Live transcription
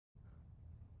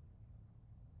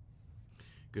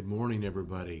Good morning,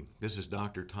 everybody. This is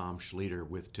Dr. Tom Schlueter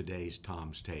with today's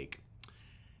Tom's Take.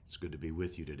 It's good to be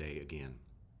with you today again.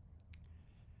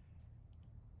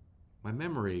 My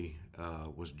memory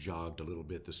was jogged a little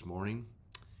bit this morning.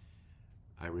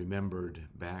 I remembered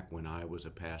back when I was a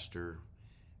pastor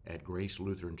at Grace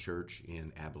Lutheran Church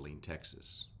in Abilene,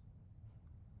 Texas.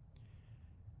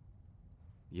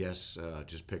 Yes,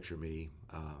 just picture me.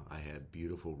 I had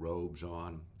beautiful robes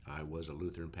on. I was a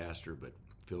Lutheran pastor, but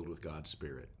filled with God's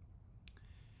Spirit.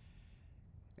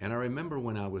 And I remember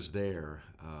when I was there,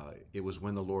 it was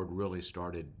when the Lord really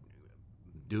started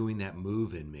doing that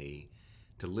move in me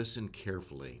to listen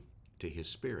carefully to His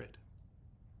Spirit.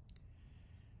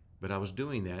 But I was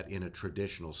doing that in a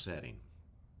traditional setting,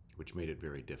 which made it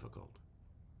very difficult.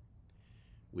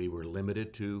 We were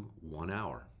limited to 1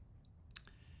 hour.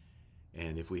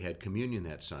 And if we had communion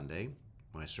that Sunday,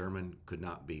 my sermon could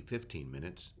not be 15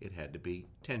 minutes, it had to be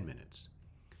 10 minutes,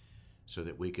 so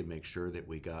that we could make sure that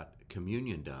we got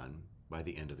communion done by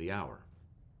the end of the hour.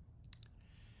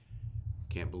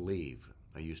 Can't believe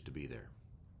I used to be there.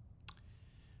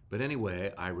 But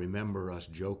anyway, I remember us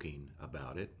joking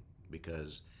about it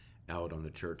because out on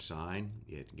the church sign,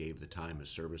 it gave the time of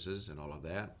services and all of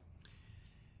that.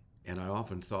 And I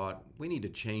often thought, we need to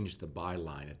change the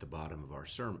byline at the bottom of our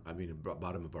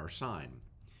bottom of our sign.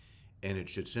 And it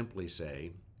should simply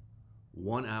say,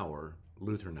 1 hour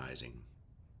Lutheranizing.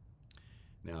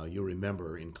 Now, you'll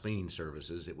remember in cleaning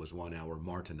services, it was 1 hour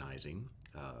Martinizing,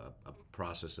 a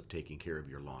process of taking care of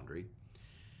your laundry.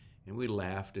 And we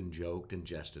laughed and joked and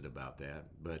jested about that,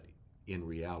 but in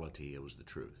reality, it was the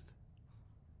truth.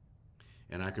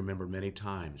 And I can remember many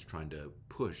times trying to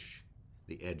push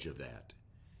the edge of that,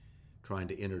 trying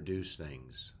to introduce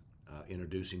things,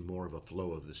 introducing more of a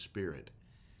flow of the Spirit,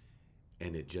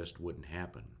 and it just wouldn't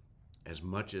happen, as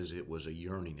much as it was a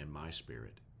yearning in my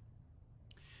spirit.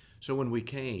 So when we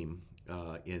came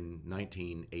in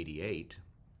 1988,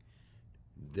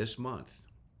 this month,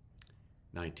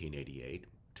 1988,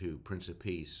 to Prince of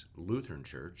Peace Lutheran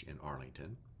Church in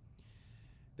Arlington,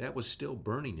 that was still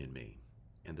burning in me.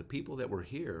 And the people that were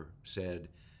here said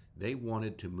they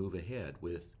wanted to move ahead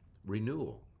with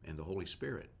renewal and the Holy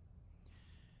Spirit.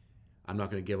 I'm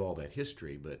not going to give all that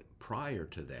history, but prior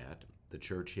to that, the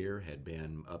church here had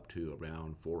been up to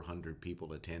around 400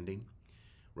 people attending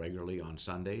regularly on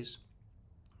Sundays.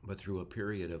 But through a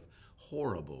period of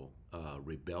horrible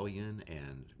rebellion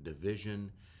and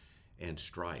division and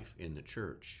strife in the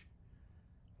church,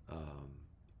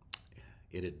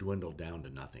 it had dwindled down to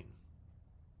nothing.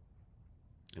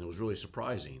 And it was really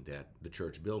surprising that the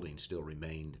church building still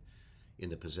remained in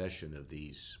the possession of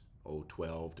these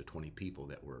 12 to 20 people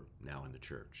that were now in the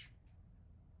church.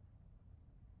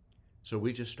 So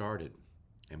we just started,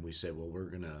 and we said, well, we're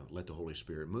going to let the Holy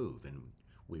Spirit move. And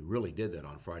we really did that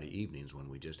on Friday evenings when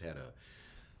we just had a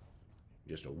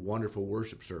wonderful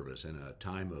worship service and a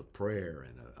time of prayer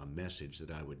and a message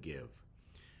that I would give.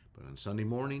 But on Sunday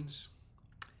mornings,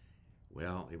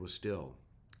 well, it was still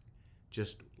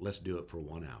just let's do it for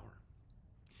 1 hour.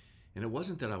 And it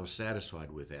wasn't that I was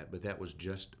satisfied with that, but that was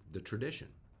just the tradition.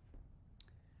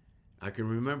 I can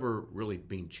remember really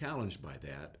being challenged by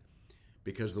that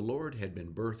because the Lord had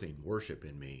been birthing worship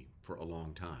in me for a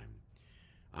long time.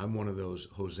 I'm one of those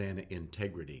Hosanna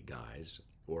integrity guys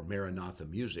or Maranatha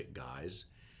music guys,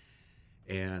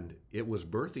 and it was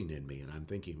birthing in me, and I'm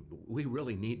thinking, we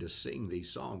really need to sing these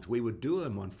songs. We would do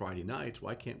them on Friday nights.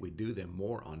 Why can't we do them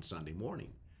more on Sunday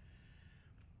morning?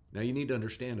 Now, you need to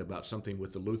understand about something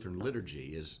with the Lutheran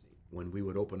liturgy is when we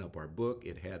would open up our book,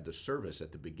 it had the service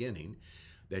at the beginning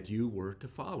that you were to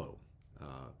follow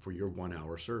for your 1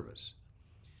 hour service.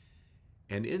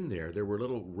 And in there were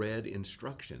little red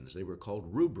instructions. They were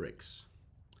called rubrics.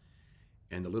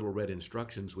 And the little red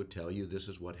instructions would tell you this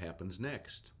is what happens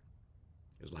next.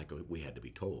 It's like we had to be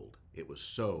told. It was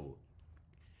so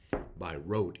by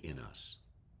rote in us.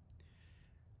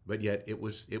 But yet it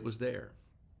was there.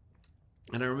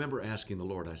 And I remember asking the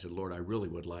Lord, I said, Lord, I really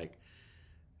would like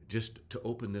just to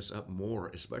open this up more,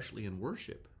 especially in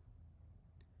worship.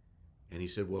 And He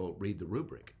said, well, read the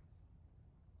rubric.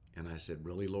 And I said,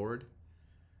 really, Lord?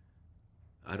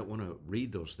 I don't want to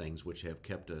read those things which have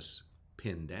kept us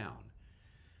pinned down.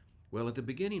 Well, at the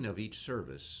beginning of each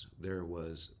service, there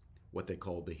was what they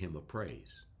called the hymn of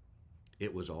praise.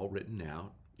 It was all written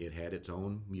out. It had its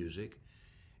own music,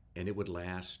 and it would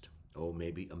last,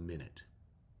 maybe a minute.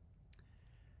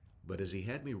 But as He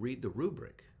had me read the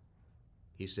rubric,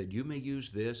 He said, you may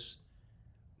use this.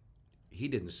 He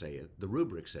didn't say it. The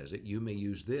rubric says it. You may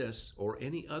use this or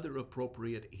any other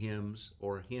appropriate hymns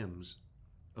or hymns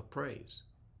of praise.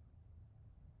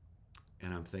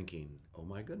 And I'm thinking, oh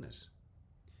my goodness.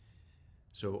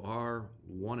 So our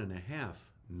 1.5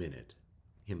 minute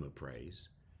hymn of praise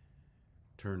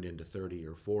turned into 30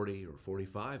 or 40 or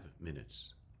 45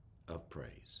 minutes of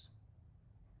praise.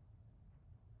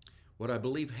 What I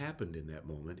believe happened in that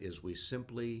moment is we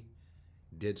simply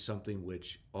did something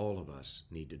which all of us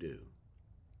need to do,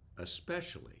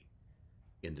 especially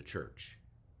in the church.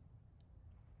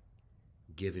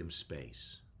 Give him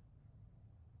space.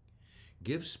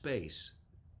 Give space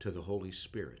to the Holy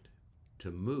Spirit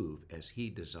to move as he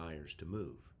desires to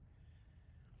move.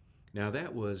 Now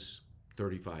that was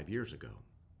 35 years ago.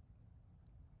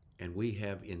 And we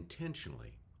have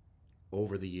intentionally,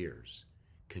 over the years,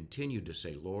 continued to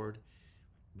say, Lord,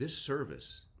 this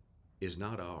service is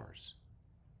not ours.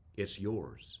 It's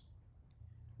yours.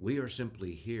 We are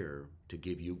simply here to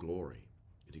give you glory,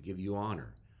 to give you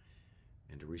honor,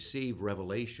 and to receive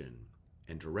revelation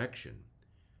and direction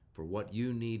for what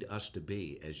you need us to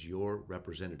be as your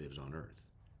representatives on earth.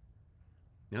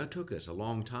 Now, it took us a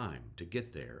long time to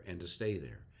get there and to stay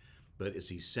there, but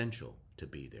it's essential to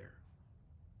be there.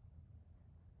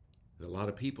 A lot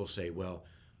of people say, well,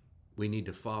 we need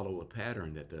to follow a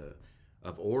pattern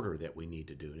of order that we need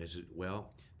to do. And I said,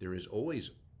 well, there is always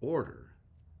order,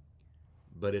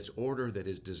 but it's order that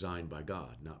is designed by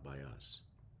God, not by us.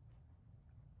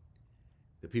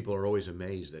 The people are always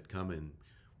amazed that come and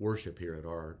worship here at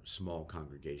our small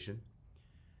congregation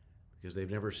because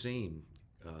they've never seen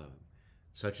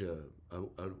such a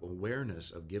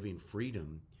awareness of giving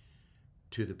freedom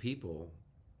to the people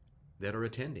that are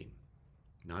attending.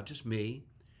 Not just me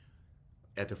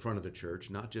at the front of the church,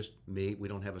 not just me. We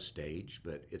don't have a stage,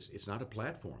 but it's not a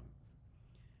platform.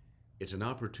 It's an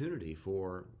opportunity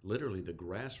for literally the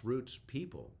grassroots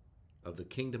people of the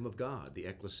kingdom of God, the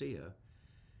ecclesia,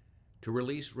 to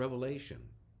release revelation,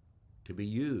 to be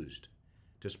used,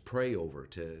 to pray over,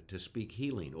 to speak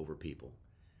healing over people.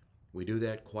 We do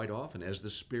that quite often as the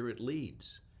Spirit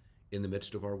leads in the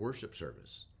midst of our worship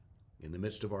service, in the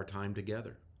midst of our time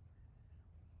together.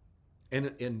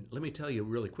 And let me tell you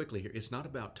really quickly here, it's not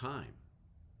about time,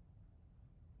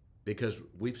 because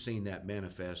we've seen that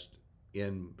manifest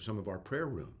in some of our prayer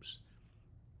rooms.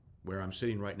 Where I'm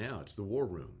sitting right now, it's the war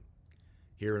room.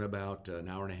 Here in about an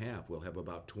hour and a half, we'll have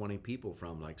about 20 people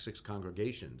from like 6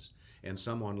 congregations and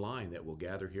some online that will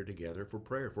gather here together for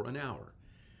prayer for an hour.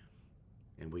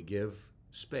 And we give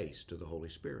space to the Holy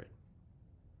Spirit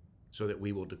so that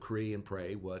we will decree and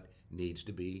pray what needs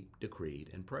to be decreed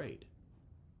and prayed.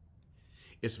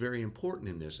 It's very important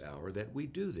in this hour that we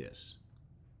do this,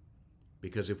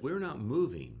 because if we're not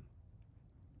moving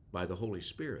by the Holy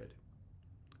Spirit,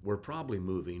 we're probably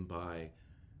moving by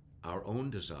our own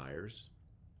desires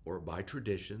or by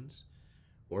traditions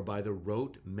or by the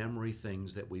rote memory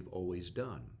things that we've always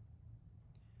done.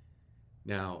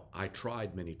 Now, I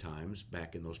tried many times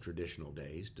back in those traditional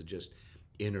days to just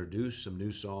introduce some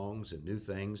new songs and new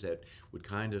things that would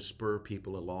kind of spur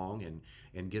people along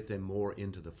and get them more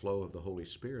into the flow of the Holy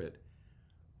Spirit.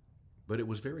 But it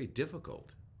was very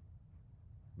difficult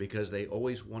because they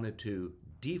always wanted to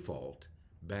default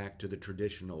back to the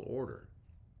traditional order.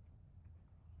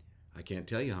 I can't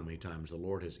tell you how many times the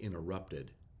Lord has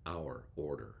interrupted our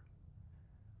order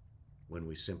when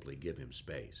we simply give him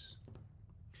space.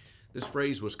 This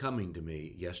phrase was coming to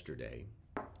me yesterday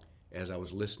as I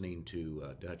was listening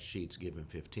to Dutch Sheets Give Him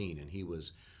 15, and he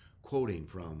was quoting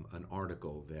from an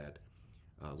article that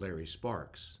Larry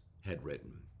Sparks had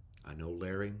written. I know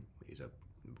Larry, he's a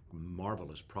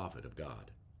marvelous prophet of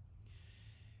God.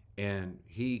 And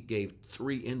he gave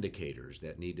 3 indicators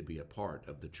that need to be a part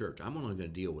of the church. I'm only going to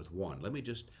deal with one. Let me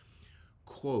just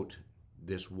quote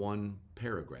this one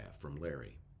paragraph from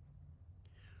Larry.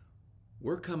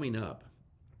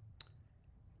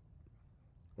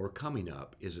 Coming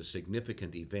up is a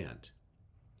significant event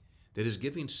that is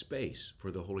giving space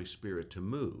for the Holy Spirit to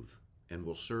move and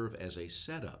will serve as a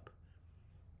setup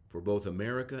for both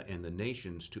America and the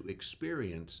nations to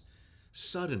experience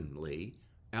suddenly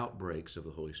outbreaks of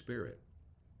the Holy Spirit.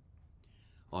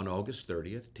 On August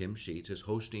 30th, Tim Sheets is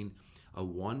hosting a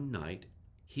one-night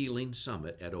healing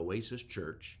summit at Oasis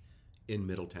Church in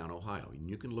Middletown, Ohio. And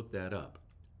you can look that up.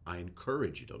 I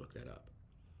encourage you to look that up.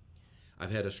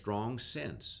 I've had a strong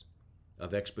sense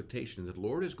of expectation that the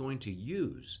Lord is going to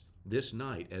use this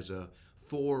night as a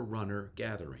forerunner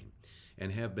gathering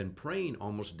and have been praying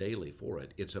almost daily for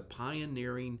it. It's a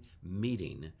pioneering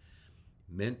meeting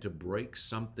meant to break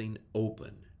something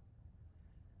open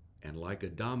and, like a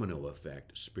domino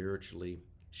effect, spiritually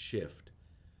shift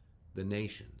the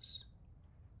nations.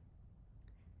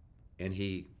 And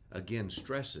he again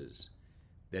stresses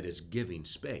that it's giving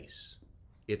space.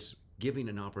 It's giving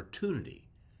an opportunity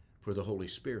for the Holy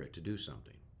Spirit to do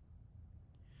something.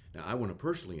 Now, I want to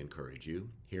personally encourage you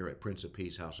here at Prince of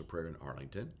Peace House of Prayer in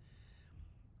Arlington.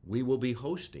 We will be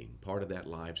hosting part of that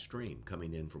live stream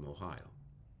coming in from Ohio.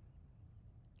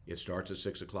 It starts at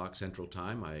 6 o'clock Central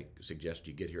Time. I suggest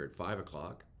you get here at 5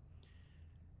 o'clock.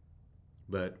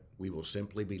 But we will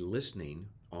simply be listening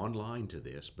online to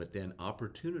this, but then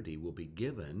opportunity will be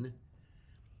given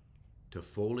to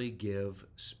fully give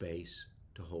space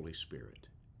to Holy Spirit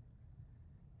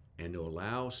and to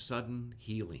allow sudden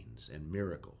healings and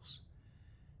miracles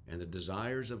and the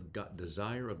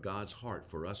desire of God's heart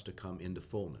for us to come into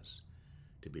fullness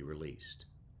to be released.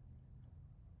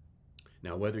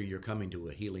 Now, whether you're coming to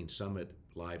a Healing Summit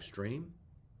live stream,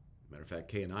 matter of fact,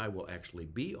 Kay and I will actually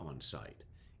be on site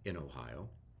in Ohio,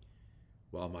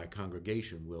 while my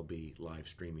congregation will be live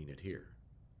streaming it here.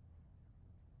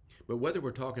 But whether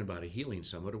we're talking about a Healing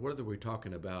Summit or whether we're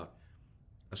talking about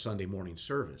a Sunday morning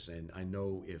service, and I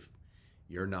know if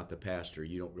you're not the pastor,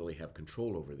 you don't really have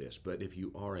control over this, but if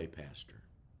you are a pastor,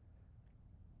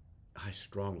 I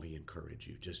strongly encourage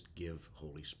you, just give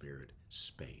Holy Spirit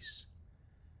space.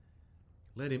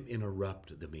 Let him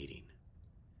interrupt the meeting.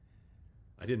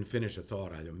 I didn't finish a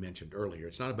thought I mentioned earlier.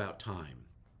 It's not about time.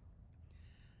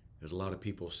 As a lot of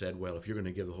people said, well, if you're going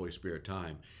to give the Holy Spirit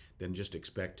time, then just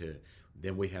expect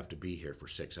then we have to be here for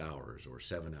 6 hours or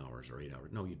 7 hours or 8 hours.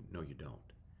 No, you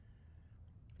don't.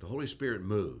 If the Holy Spirit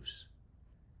moves,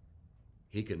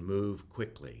 he can move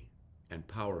quickly and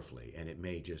powerfully, and it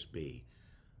may just be,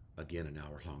 again, an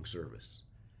hour-long service.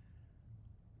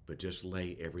 But just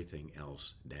lay everything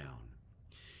else down.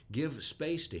 Give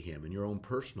space to him in your own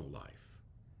personal life.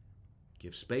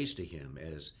 Give space to him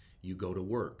as you go to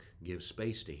work. Give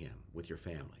space to him with your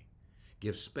family.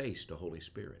 Give space to Holy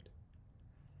Spirit.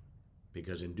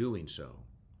 Because in doing so,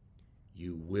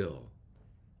 you will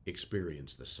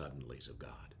experience the suddenlies of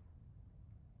God.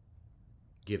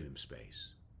 Give him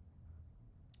space.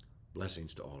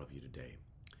 Blessings to all of you today.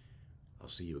 I'll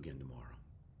see you again tomorrow.